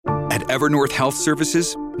At Evernorth Health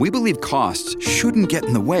Services, we believe costs shouldn't get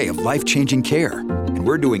in the way of life-changing care, and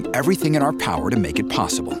we're doing everything in our power to make it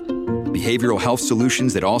possible. Behavioral health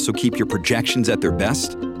solutions that also keep your projections at their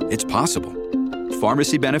best? It's possible.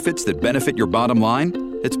 Pharmacy benefits that benefit your bottom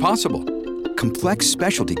line? It's possible. Complex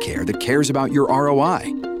specialty care that cares about your ROI?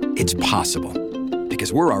 It's possible.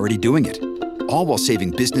 Because we're already doing it. All while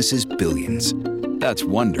saving businesses billions. That's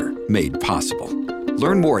Wonder made possible.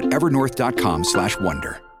 Learn more at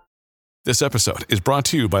evernorth.com/wonder. This episode is brought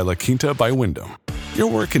to you by La Quinta by Wyndham. Your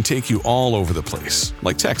work can take you all over the place,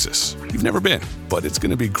 like Texas. You've never been, but it's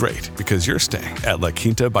going to be great because you're staying at La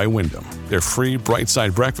Quinta by Wyndham. Their free Bright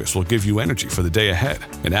Side breakfast will give you energy for the day ahead.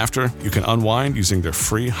 And after, you can unwind using their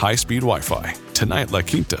free high-speed Wi-Fi. Tonight, La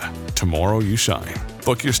Quinta. Tomorrow, you shine.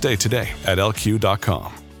 Book your stay today at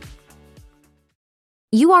lq.com.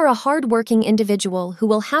 You are a hard-working individual who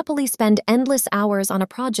will happily spend endless hours on a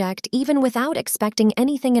project even without expecting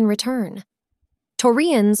anything in return.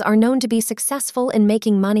 Taurians are known to be successful in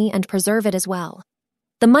making money and preserve it as well.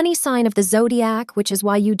 The money sign of the zodiac, which is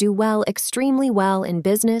why you do extremely well in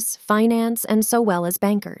business, finance, and so well as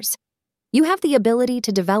bankers. You have the ability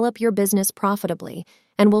to develop your business profitably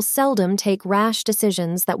and will seldom take rash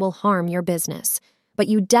decisions that will harm your business. But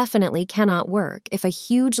you definitely cannot work if a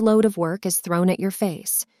huge load of work is thrown at your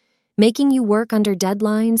face. Making you work under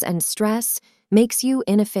deadlines and stress makes you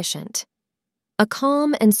inefficient. A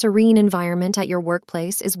calm and serene environment at your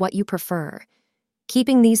workplace is what you prefer.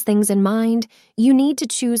 Keeping these things in mind, you need to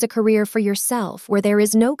choose a career for yourself where there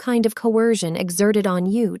is no kind of coercion exerted on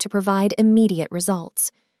you to provide immediate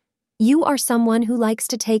results. You are someone who likes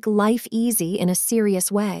to take life easy in a serious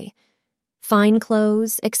way. Fine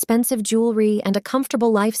clothes, expensive jewelry, and a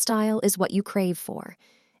comfortable lifestyle is what you crave for.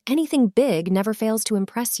 Anything big never fails to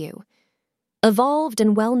impress you. Evolved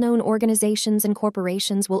and well-known organizations and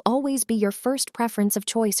corporations will always be your first preference of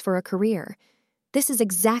choice for a career. This is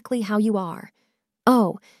exactly how you are.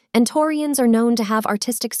 Oh, and Taurians are known to have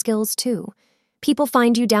artistic skills too. People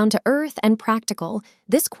find you down to earth and practical.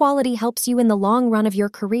 This quality helps you in the long run of your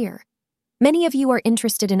career. Many of you are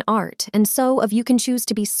interested in art, and so of you can choose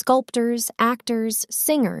to be sculptors, actors,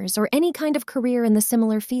 singers, or any kind of career in the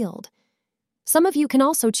similar field. Some of you can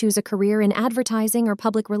also choose a career in advertising or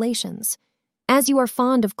public relations. As you are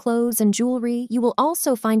fond of clothes and jewelry, you will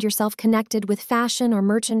also find yourself connected with fashion or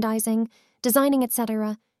merchandising, designing,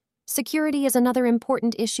 etc. Security is another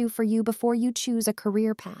important issue for you before you choose a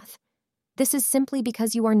career path. This is simply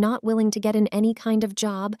because you are not willing to get in any kind of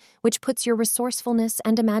job which puts your resourcefulness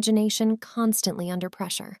and imagination constantly under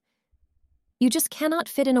pressure. You just cannot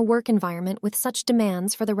fit in a work environment with such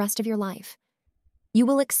demands for the rest of your life. You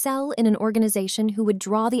will excel in an organization who would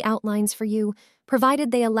draw the outlines for you,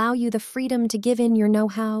 provided they allow you the freedom to give in your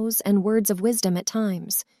know-hows and words of wisdom at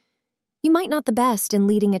times. You might not be the best in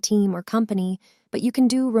leading a team or company, but you can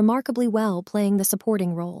do remarkably well playing the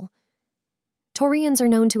supporting role. Taurians are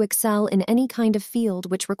known to excel in any kind of field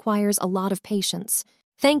which requires a lot of patience.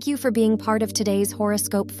 Thank you for being part of today's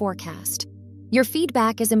horoscope forecast. Your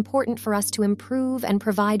feedback is important for us to improve and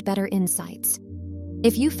provide better insights.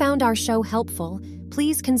 If you found our show helpful,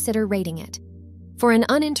 please consider rating it. For an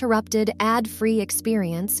uninterrupted, ad-free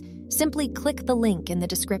experience, simply click the link in the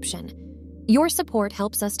description. Your support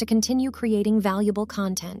helps us to continue creating valuable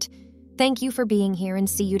content. Thank you for being here and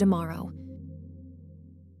see you tomorrow.